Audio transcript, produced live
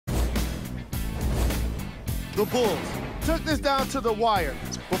The Bulls took this down to the wire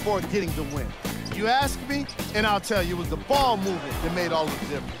before getting the win. You ask me, and I'll tell you, it was the ball movement that made all the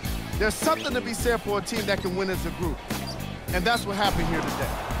difference. There's something to be said for a team that can win as a group, and that's what happened here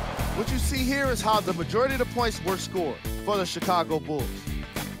today. What you see here is how the majority of the points were scored for the Chicago Bulls.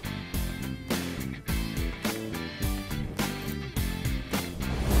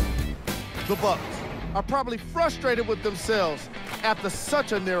 The Bucks are probably frustrated with themselves after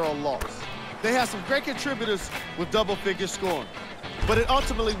such a narrow loss. They had some great contributors with double-figure scoring, but it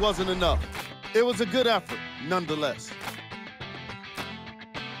ultimately wasn't enough. It was a good effort, nonetheless.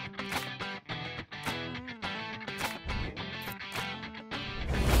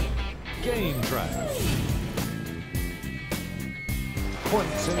 Game track.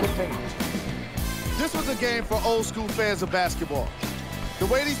 Points in the paint. This was a game for old-school fans of basketball. The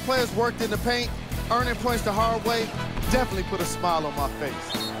way these players worked in the paint, earning points the hard way, definitely put a smile on my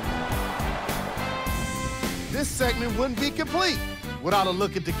face. This segment wouldn't be complete without a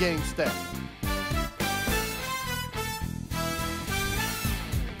look at the game stats.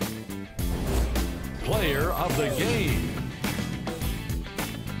 Player of the game.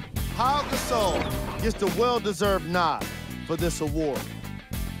 Pau Gasol gets the well-deserved nod for this award.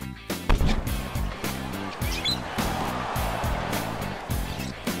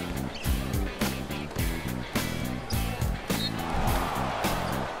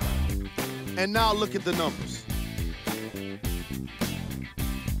 And now look at the numbers.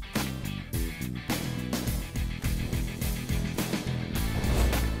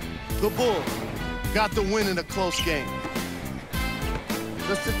 The Bulls got the win in a close game.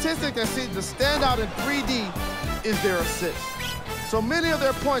 The statistic that seems to stand out in 3D is their assists. So many of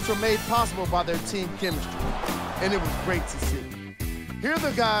their points were made possible by their team chemistry, and it was great to see. Here are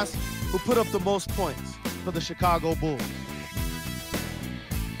the guys who put up the most points for the Chicago Bulls.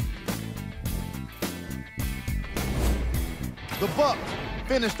 The Bucks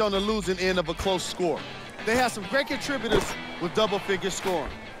finished on the losing end of a close score. They had some great contributors with double-figure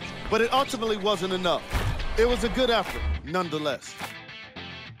scoring, but it ultimately wasn't enough. It was a good effort, nonetheless.